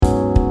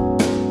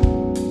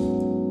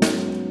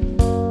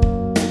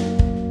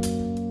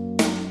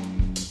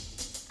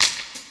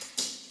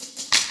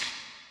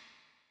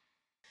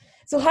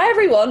So, hi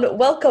everyone,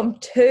 welcome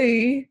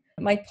to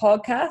my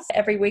podcast.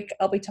 Every week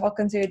I'll be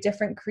talking to a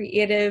different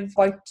creative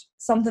about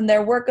something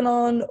they're working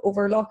on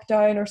over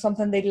lockdown or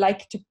something they'd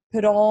like to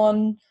put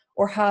on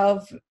or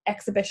have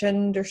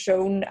exhibitioned or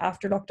shown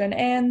after lockdown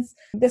ends.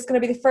 This is going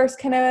to be the first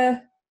kind of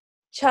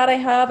chat I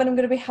have, and I'm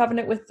going to be having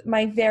it with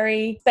my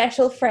very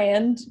special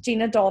friend,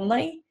 Gina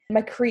Donnelly,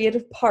 my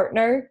creative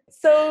partner.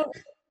 So,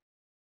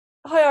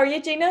 how are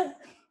you, Gina?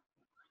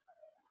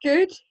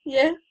 Good,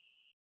 yeah.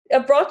 I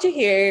brought you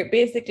here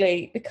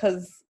basically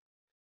because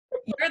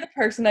you're the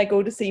person I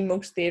go to see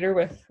most theatre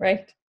with,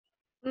 right?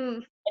 Mm.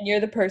 And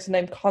you're the person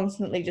I'm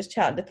constantly just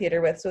chatting to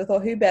theatre with. So I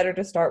thought, who better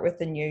to start with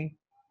than you,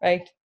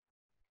 right?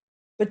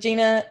 But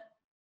Gina,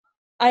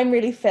 I'm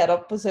really fed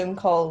up with Zoom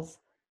calls,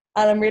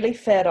 and I'm really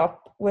fed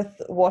up with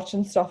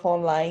watching stuff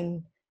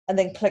online and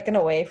then clicking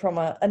away from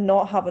it and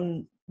not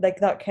having like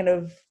that kind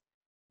of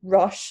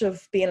rush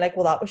of being like,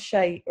 well, that was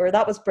shite or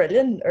that was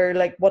brilliant or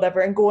like whatever,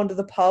 and going to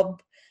the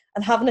pub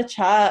and having a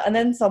chat, and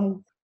then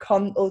some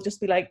cunt will just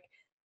be like,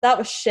 that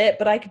was shit,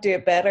 but I could do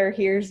it better.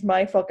 Here's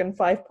my fucking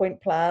 5-point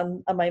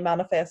plan and my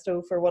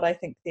manifesto for what I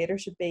think theatre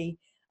should be.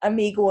 And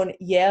me going,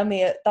 yeah,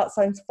 mate, that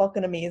sounds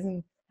fucking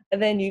amazing.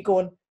 And then you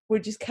going, we'll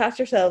just catch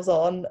yourselves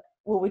on.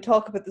 Will we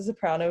talk about The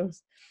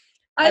Sopranos?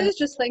 I And was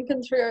just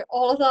thinking through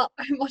all of that,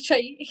 how much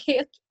I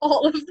hate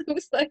all of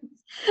those things.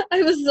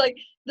 I was like,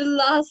 the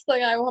last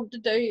thing I want to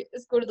do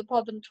is go to the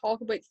pub and talk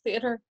about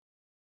theatre.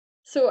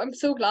 So I'm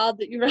so glad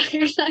that you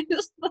recognise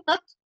that.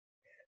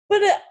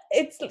 but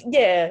it's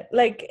yeah,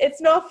 like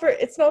it's not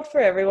for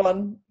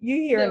everyone. You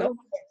hear enough No.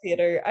 about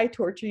theatre. I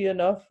torture you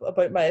enough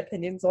about my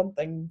opinions on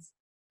things.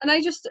 And I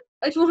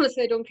don't want to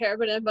say I don't care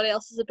about anybody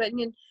else's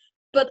opinion,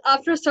 but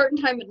after a certain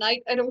time at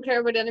night, I don't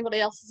care about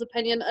anybody else's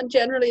opinion. And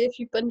generally, if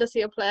you've been to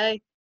see a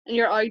play and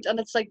you're out and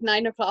it's like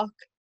 9 o'clock,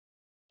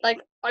 like,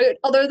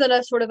 other than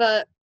a sort of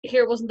a,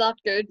 here wasn't that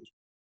good,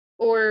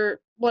 or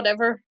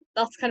whatever.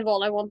 That's kind of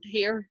all I want to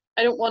hear.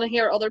 I don't want to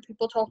hear other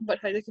people talking about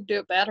how they could do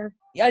it better.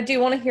 I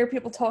do want to hear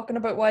people talking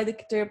about why they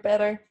could do it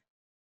better.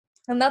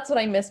 And that's what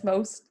I miss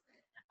most.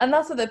 And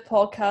that's what the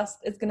podcast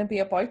is going to be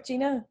about,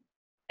 Gina.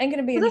 I'm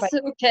going to be But inviting.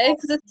 that's okay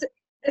because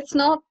it's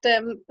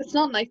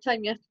not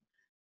nighttime yet.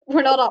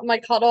 We're not at my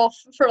cutoff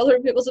for other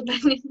people's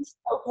opinions.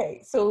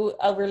 Okay, so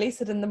I'll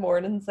release it in the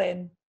mornings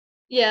then.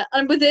 Yeah,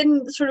 and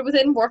within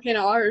working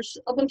hours,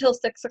 up until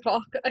 6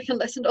 o'clock, I can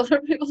listen to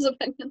other people's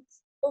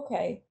opinions.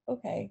 Okay,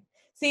 okay.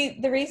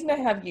 See, the reason I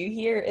have you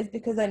here is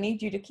because I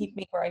need you to keep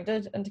me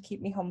grounded and to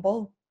keep me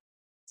humble.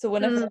 So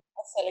whenever I Mm, make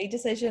a silly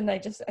decision, I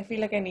feel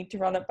like I need to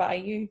run it by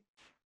you.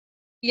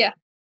 yeah,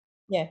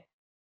 Yeah.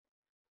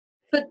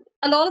 but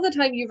a lot of the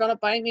time you run it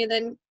by me, and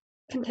then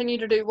continue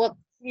to do what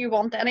you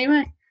want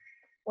anyway.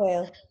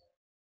 Well,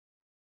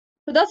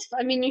 But that's,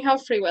 I mean, you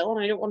have free will,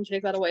 and I don't want to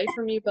take that away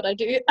from you, but I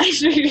do, I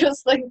do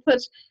just think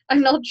that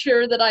I'm not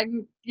sure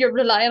that you're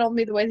relying on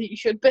me the way that you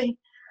should be.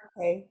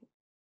 okay.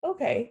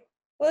 Okay.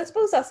 Well, I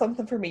suppose that's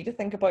something for me to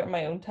think about in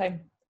my own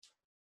time.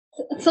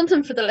 It's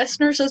something for the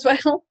listeners as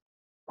well,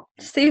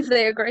 see if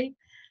they agree.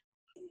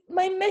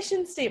 My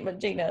mission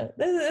statement, Gina,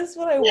 this is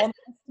what I want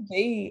this to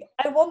be.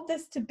 I want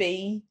this to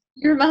be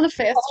Your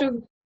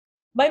manifesto.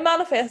 my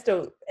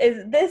manifesto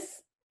is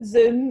this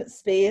Zoom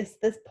space,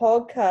 this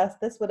podcast,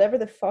 this whatever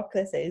the fuck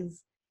this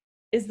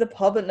is the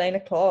pub at 9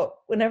 o'clock.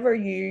 Whenever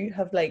you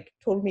have like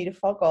told me to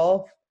fuck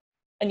off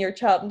and you're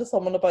chatting to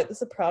someone about The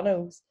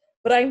Sopranos,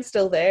 but I'm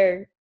still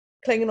there,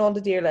 clinging on to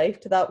dear life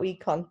to that wee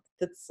cunt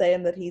that's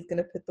saying that he's going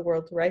to put the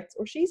world to rights,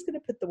 or she's going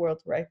to put the world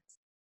to rights,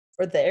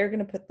 or they're going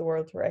to put the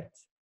world to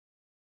rights.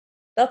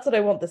 That's what I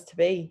want this to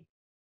be.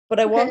 But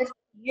I want Okay.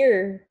 to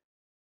hear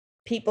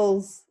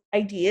people's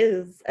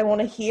ideas. I want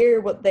to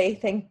hear what they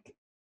think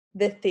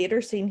the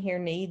theatre scene here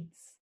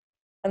needs.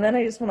 And then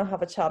I just want to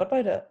have a chat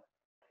about it.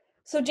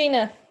 So,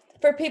 Gina,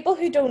 for people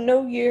who don't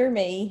know you or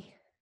me,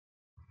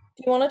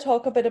 do you want to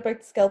talk a bit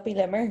about Skelpie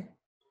Limmer?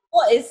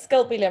 What is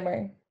Skelpie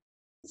Limmer?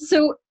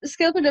 So,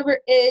 Skill But Deliver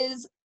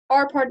is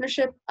our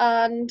partnership,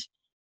 and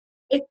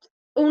it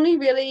only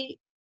really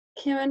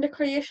came into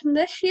creation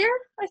this year,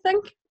 I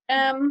think.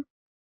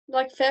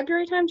 Like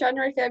February time,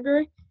 January,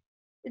 February.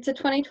 It's a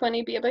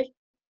 2020 baby.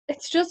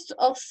 It's just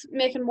us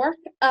making work,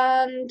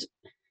 and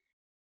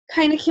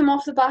kind of came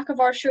off the back of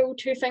our show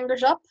Two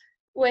Fingers Up,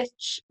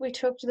 which we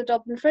took to the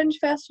Dublin Fringe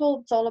Festival.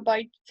 It's all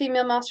about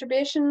female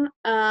masturbation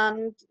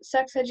and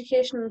sex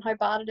education and how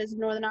bad it is in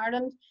Northern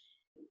Ireland.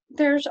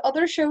 There's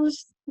other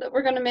shows that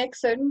we're going to make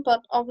soon,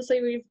 but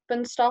obviously we've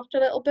been stopped a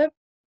little bit.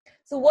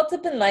 So, what's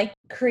it been like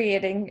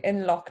creating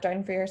in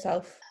lockdown for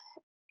yourself?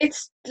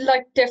 It's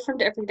like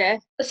different every day.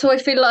 So I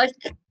feel like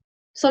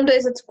some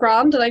days it's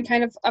grand,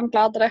 and I'm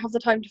glad that I have the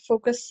time to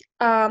focus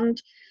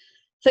and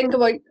think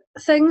about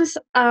things.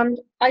 And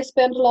I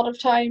spend a lot of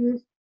time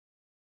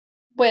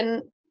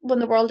when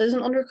the world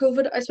isn't under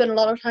COVID. I spend a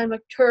lot of time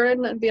like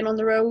touring and being on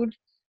the road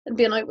and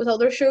being out with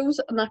other shows,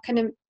 and that kind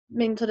of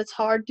means that it's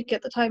hard to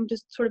get the time to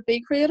sort of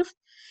be creative.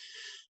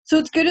 So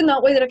it's good in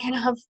that way that I kind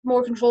of have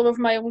more control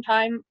over my own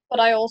time, but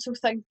I also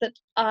think that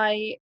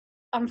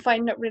I'm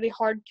finding it really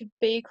hard to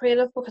be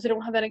creative because I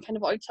don't have any kind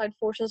of outside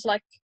forces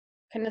like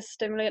kind of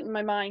stimulating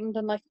my mind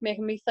and like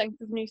making me think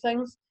of new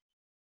things.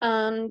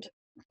 And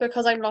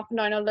because I'm locking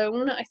down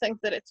alone, I think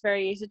that it's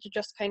very easy to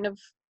just kind of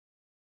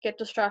get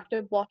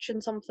distracted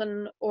watching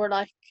something, or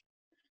like,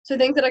 so I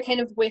think that I kind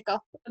of wake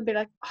up and be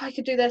like, oh, I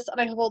could do this, and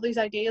I have all these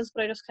ideas,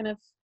 but I just kind of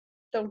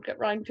don't get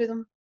round to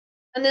them.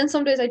 And then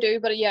some days I do,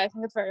 but yeah, I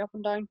think it's very up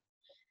and down.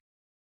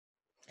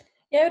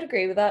 Yeah, I would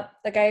agree with that.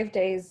 Like I have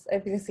days,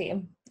 I'd be the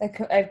same. Like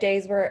I have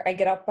days where I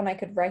get up and I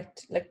could write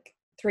like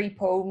 3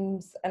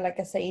 poems and like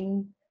a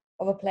scene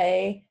of a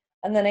play,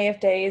 and then I have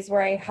days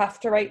where I have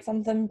to write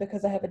something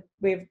because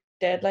we have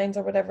deadlines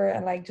or whatever,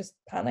 and I just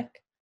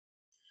panic.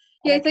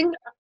 Yeah, I think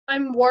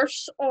I'm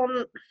worse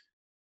on.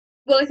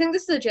 Well, I think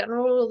this is a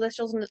general rule. This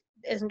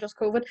isn't just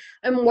COVID.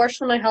 I'm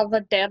worse when I have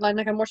a deadline.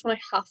 Like I'm worse when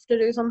I have to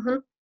do something,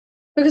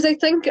 because I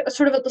think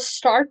sort of at the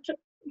start,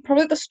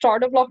 probably at the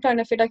start of lockdown,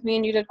 I feel like me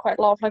and you did quite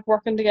a lot of like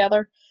working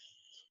together,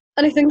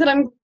 and I think that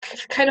I'm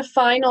kind of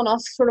fine on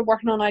us sort of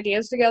working on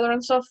ideas together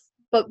and stuff.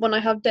 But when I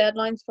have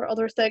deadlines for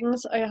other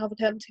things, I have a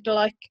tendency to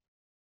like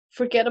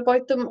forget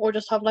about them, or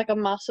just have like a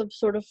massive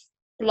sort of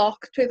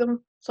block to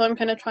them. So I'm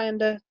kind of trying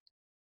to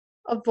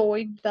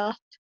avoid that.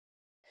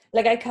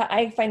 Like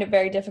I find it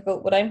very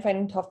difficult. What I'm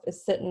finding tough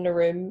is sitting in a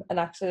room and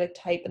actually like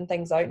typing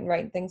things out and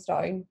writing things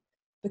down,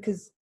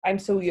 because I'm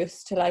so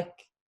used to like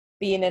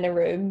being in a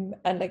room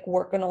and like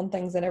working on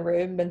things in a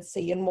room and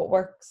seeing what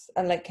works,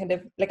 and like kind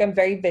of like I'm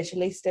very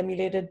visually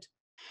stimulated.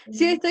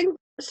 See, I think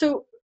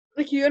so.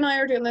 Like you and I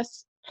are doing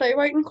this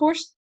playwriting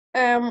course,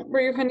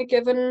 where you're kind of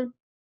given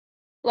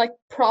like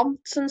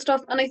prompts and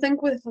stuff, and I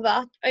think with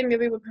that, I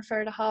maybe would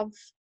prefer to have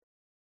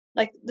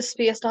like the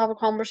space to have a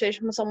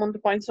conversation with someone to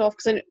bounce off,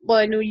 because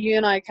I know you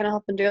and I kind of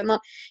have been doing that.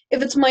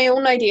 If it's my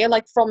own idea,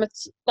 like from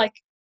its like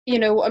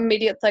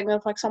immediate thing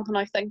of like something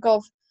I think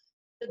of,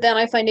 then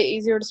I find it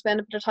easier to spend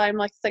a bit of time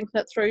like thinking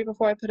it through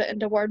before I put it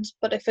into words.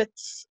 But if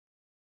it's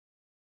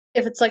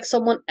like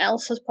someone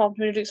else has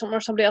prompted me to do something,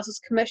 or somebody else has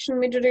commissioned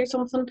me to do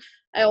something,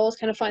 I always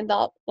kind of find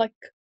that like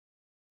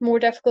more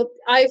difficult.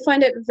 I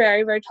find it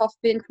very, very tough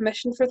being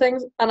commissioned for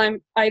things, and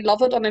I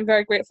love it and I'm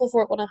very grateful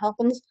for it when it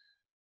happens.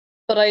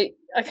 But I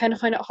kind of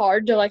find it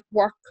hard to like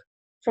work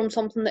from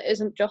something that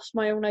isn't just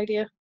my own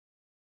idea.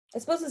 I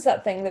suppose it's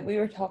that thing that we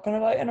were talking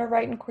about in our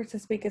writing course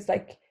this week, is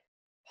like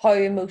how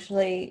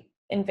emotionally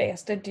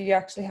invested do you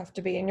actually have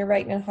to be in your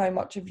writing, and how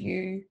much of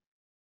you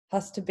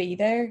has to be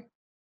there.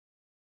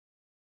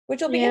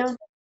 Which will be Yeah. interesting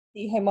to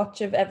see how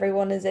much of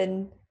everyone is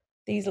in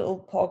these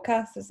little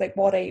podcasts. It's like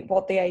what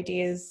the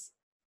ideas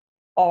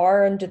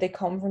are, and do they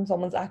come from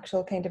someone's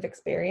actual kind of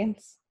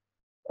experience,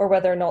 or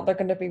whether or not they're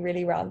going to be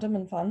really random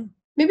and fun.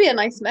 Maybe a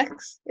nice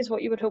mix is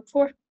what you would hope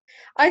for.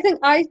 I think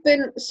I've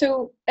been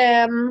so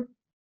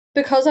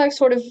because I've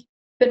sort of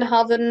been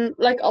having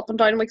like up and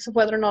down weeks of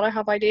whether or not I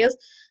have ideas,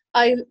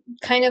 I've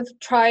kind of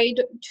tried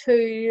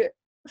to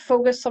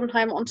focus some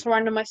time on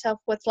surrounding myself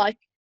with like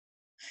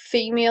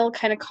female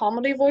kind of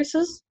comedy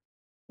voices,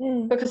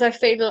 because I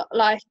feel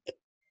like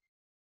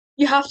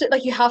you have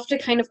to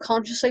kind of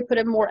consciously put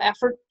in more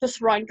effort to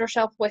surround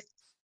yourself with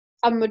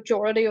a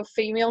majority of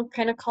female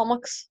kind of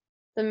comics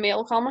than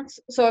male comics.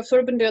 So I've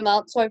sort of been doing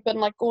that. So I've been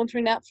like going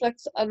through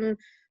Netflix and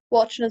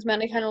watching as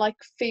many kind of like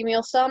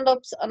female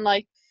stand-ups and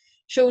like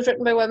shows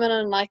written by women,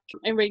 and like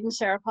I'm reading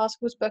Sarah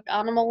Pascoe's book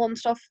Animal and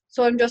stuff.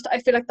 So I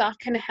feel like that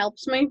kind of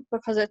helps me,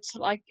 because it's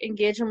like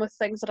engaging with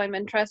things that I'm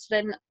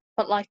interested in,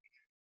 but like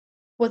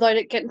without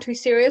it getting too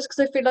serious,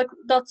 because I feel like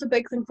that's a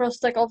big thing for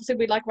us. Like obviously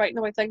we like writing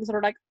about things that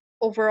are like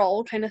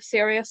overall kind of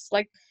serious,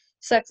 like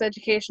sex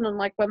education and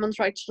like women's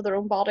rights to their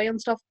own body and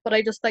stuff, but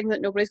I just think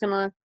that nobody's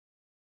gonna,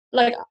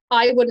 like,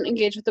 I wouldn't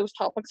engage with those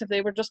topics if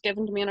they were just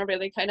given to me in a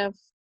really kind of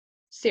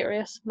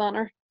serious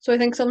manner. So I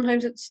think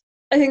sometimes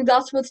I think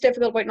that's what's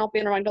difficult about not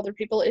being around other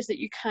people, is that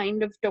you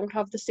kind of don't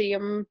have the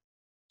same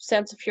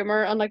sense of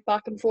humor and like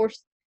back and forth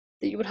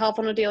that you would have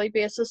on a daily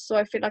basis. So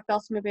I feel like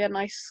that's maybe a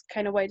nice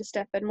kind of way to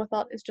step in with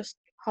that, is just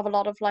have a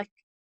lot of like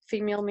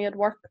female made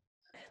work.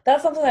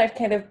 That's something I've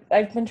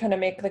been trying to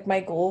make like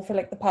my goal for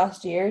like the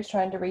past years,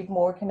 trying to read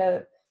more kind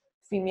of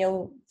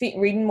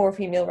reading more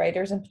female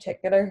writers in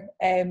particular.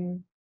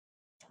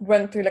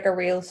 Went through like a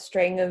real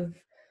string of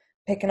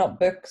picking up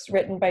books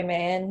written by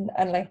men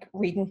and like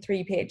reading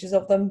 3 pages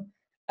of them,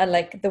 and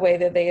like the way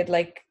that they had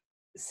like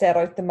set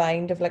out the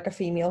mind of like a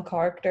female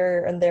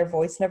character and their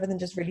voice and everything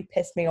just really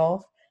pissed me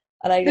off.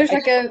 And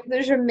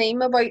there's a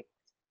meme about,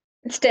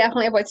 it's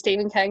definitely about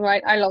Stephen King,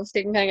 right? I love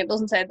Stephen King. It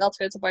doesn't say that's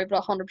who it's about,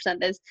 but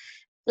 100% is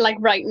like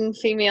writing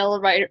female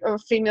writer or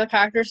female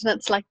characters, and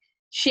it's like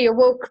she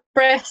awoke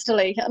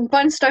breastily and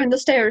bounced down the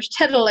stairs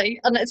tittily,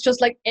 and it's just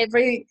like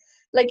every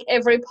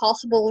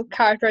possible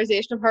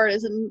characterization of her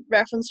is in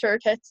reference to her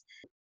tits.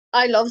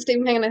 I love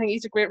Stephen King and I think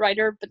he's a great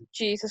writer, but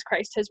Jesus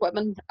Christ, his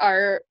women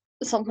are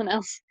something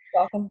else.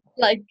 shocking.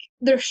 Like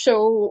they're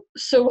so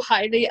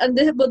highly, and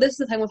this is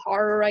the thing with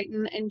horror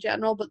writing in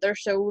general, but they're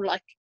so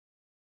like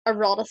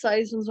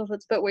eroticized and stuff.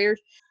 It's a bit weird.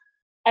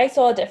 I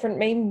saw a different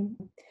meme,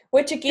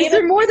 which again, is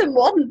there more than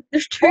one?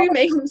 There's two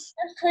memes.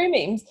 There's 2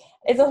 memes.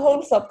 It's a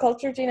whole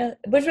subculture, Gina.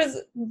 Which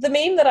was the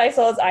meme that I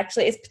saw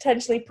is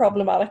potentially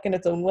problematic in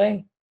its own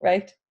way.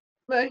 right?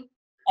 Right.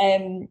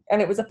 And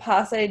it was a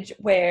passage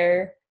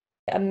where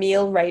a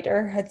male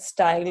writer had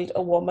styled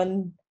a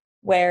woman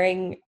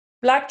wearing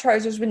black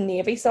trousers with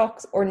navy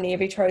socks or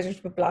navy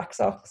trousers with black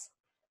socks.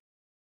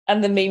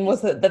 And the meme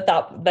was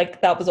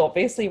that was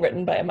obviously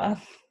written by a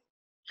man.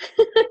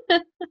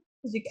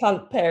 Because you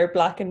can't pair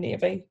black and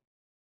navy.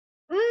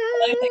 And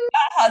I think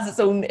that has its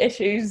own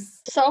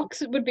issues.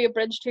 Socks would be a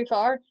bridge too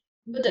far.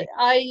 But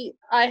I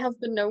have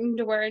been known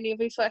to wear a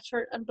navy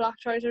sweatshirt and black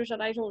trousers,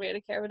 and I don't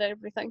really care what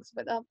anybody thinks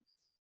about that.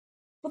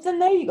 But then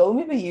there you go.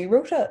 Maybe you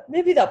wrote it.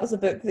 Maybe that was a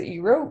book that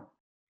you wrote.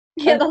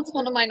 Yeah, that's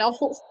one of my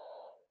novels.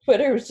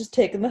 Twitter was just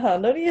taking the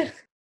hand out of you.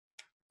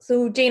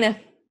 So, Gina.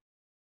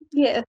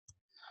 Yeah.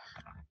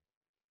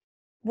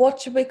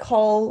 What should we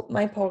call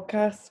my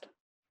podcast?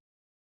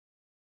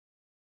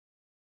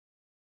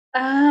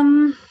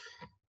 Oh,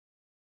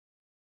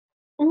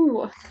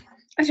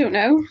 I don't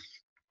know.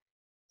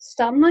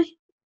 Stanley?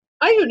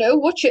 I don't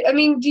know.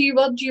 Do you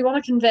want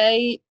to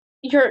convey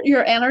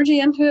your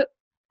energy into it?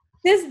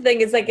 This thing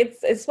is like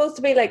it's supposed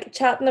to be like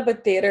chatting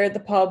about theatre at the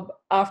pub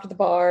after the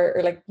bar,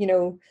 or like,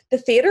 the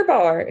theatre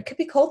bar. It could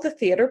be called the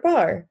theatre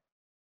bar.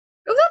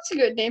 Oh, that's a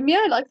good name.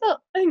 Yeah, I like that.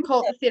 I can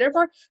call it the theatre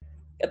bar.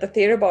 At the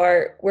theatre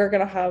bar, we're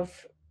gonna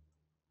have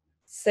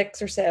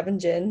 6 or 7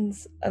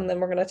 gins, and then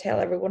we're gonna tell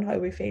everyone how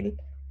we feel.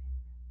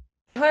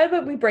 How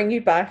about we bring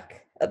you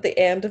back at the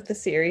end of the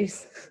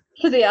series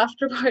For the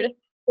after party.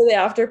 for the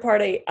after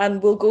party,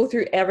 and we'll go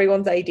through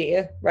everyone's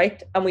idea,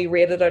 right? And we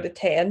rate it out of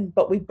 10,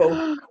 but we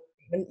both.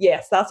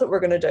 Yes, that's what we're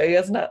gonna do,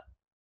 isn't it?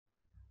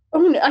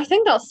 Oh, I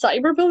think that's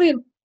cyberbullying.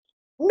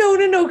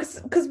 No,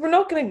 because we're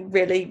not going to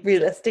really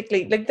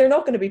realistically, like, they're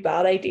not going to be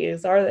bad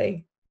ideas, are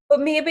they? But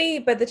maybe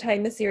by the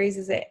time the series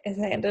is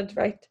ended,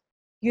 right,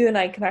 you and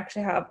I can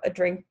actually have a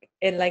drink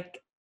in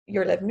like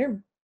your living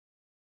room.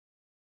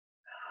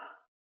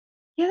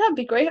 Yeah, that'd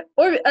be great.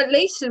 Or at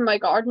least in my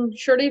garden.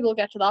 Surely we'll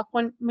get to that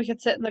point. We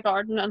could sit in the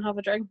garden and have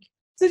a drink.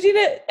 So,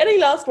 Gina, any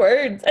last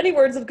words? Any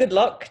words of good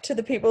luck to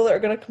the people that are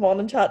going to come on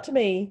and chat to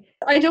me?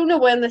 I don't know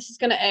when this is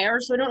going to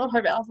air, so I don't know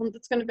how relevant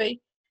it's going to be.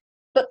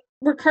 But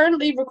we're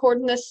currently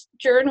recording this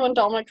during when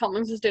Dominic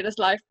Cummings is doing his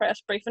live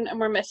press briefing, and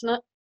we're missing it.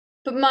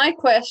 But my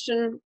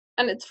question,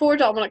 and it's for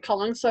Dominic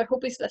Cummings, so I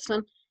hope he's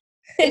listening,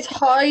 is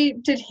how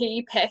did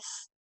he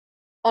piss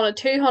on a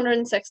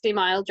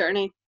 260-mile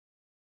journey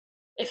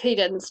if he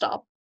didn't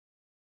stop?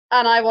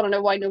 And I want to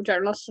know why no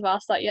journalists have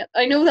asked that yet.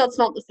 I know that's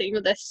not the theme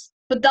of this,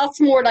 but that's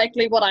more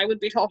likely what I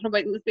would be talking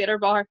about in the theatre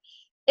bar.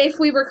 If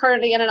we were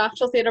currently in an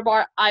actual theatre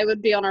bar, I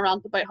would be on a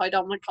rant about how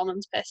Dominic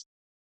Cummings pissed.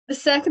 The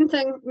second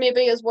thing,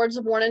 maybe, is words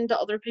of warning to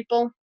other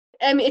people.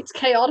 It's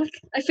chaotic.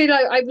 I feel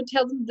like I would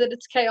tell them that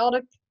it's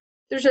chaotic.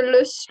 There's a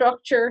loose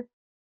structure.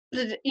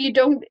 But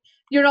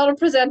you're not a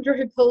presenter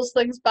who pulls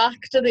things back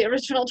to the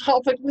original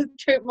topic with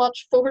too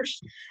much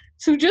force.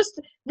 So just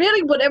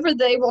really whatever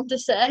they want to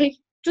say,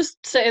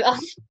 just say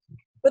that.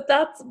 But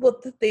that's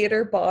what the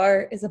theatre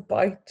bar is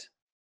about.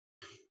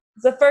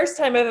 It's the first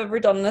time I've ever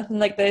done anything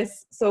like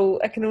this, so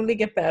I can only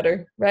get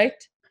better, right?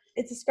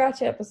 It's a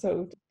scratchy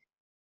episode.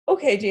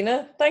 Okay,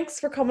 Gina, thanks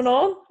for coming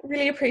on.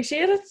 Really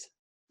appreciate it.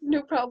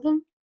 No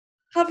problem.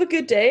 Have a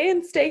good day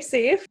and stay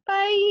safe.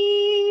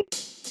 Bye.